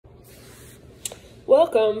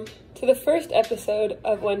Welcome to the first episode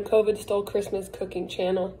of When COVID Stole Christmas Cooking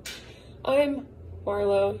Channel. I'm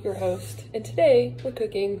Marlo, your host, and today we're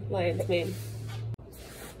cooking lion's mane.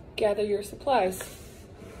 Gather your supplies.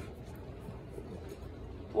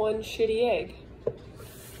 1 shitty egg.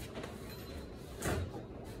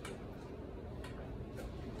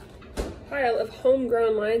 Pile of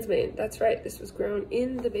homegrown lion's mane. That's right, this was grown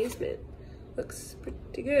in the basement. Looks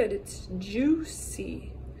pretty good. It's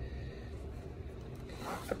juicy.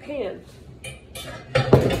 A pan.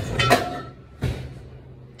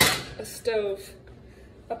 A stove.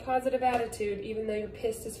 A positive attitude even though you're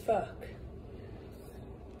pissed as fuck.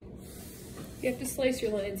 You have to slice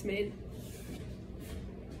your lion's mane.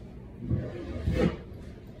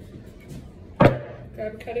 Grab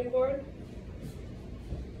a cutting board.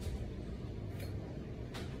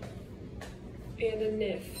 And a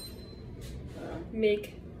knife.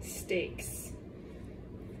 Make steaks.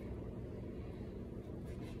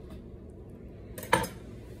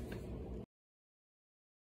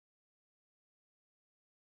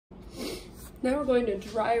 Now we're going to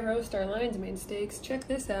dry roast our lion's mane steaks. Check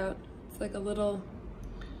this out. It's like a little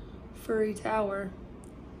furry tower.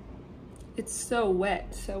 It's so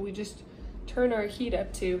wet, so we just turn our heat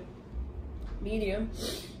up to medium.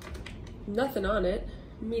 Nothing on it.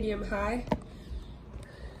 Medium high.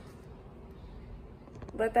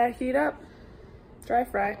 Let that heat up. Dry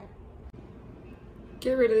fry.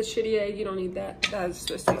 Get rid of the shitty egg. You don't need that. That is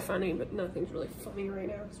supposed to be funny, but nothing's really funny right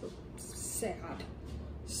now. So sad.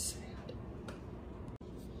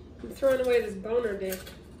 I'm throwing away this boner dick.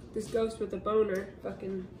 This ghost with a boner.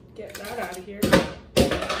 Fucking get that out of here.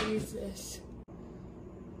 Jesus.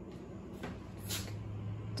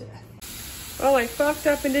 Death. Well, I fucked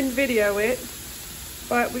up and didn't video it.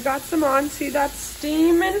 But we got some on. See that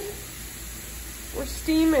steaming? We're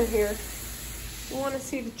steaming here. You want to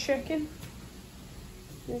see the chicken?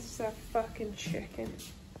 This is a fucking chicken.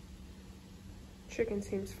 Chicken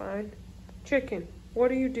seems fine. Chicken,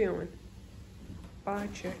 what are you doing? Bye,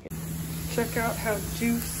 chicken. Check out how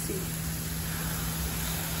juicy.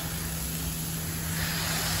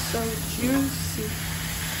 So juicy.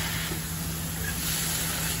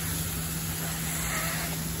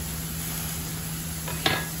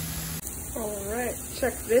 All right,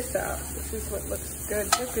 check this out. This is what looks good.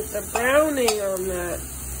 Look at the browning on that.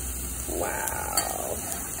 Wow.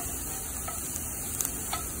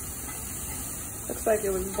 Looks like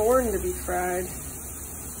it was born to be fried.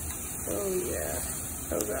 Oh yeah.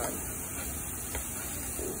 Oh god.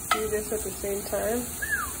 Do this at the same time.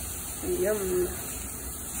 Yum.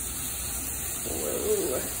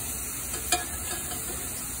 Whoa.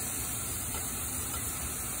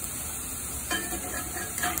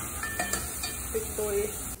 Big boy.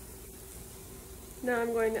 Now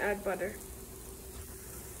I'm going to add butter.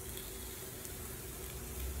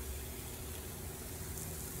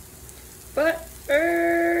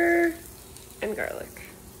 Butter and garlic.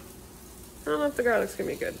 I don't know if the garlic's gonna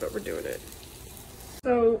be good, but we're doing it.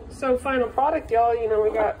 So final product, y'all. You know,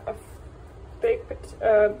 we got a baked,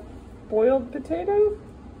 boiled potato,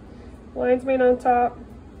 lion's mane on top,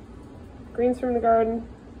 greens from the garden,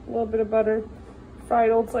 a little bit of butter,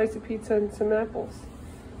 fried old slice of pizza, and some apples.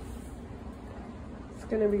 It's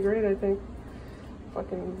gonna be great, I think.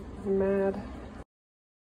 Fucking mad.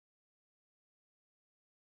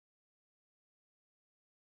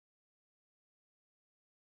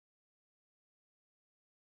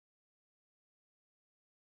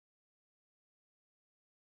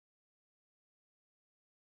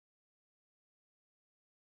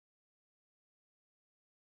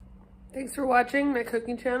 Thanks for watching my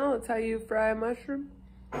cooking channel. That's how you fry a mushroom.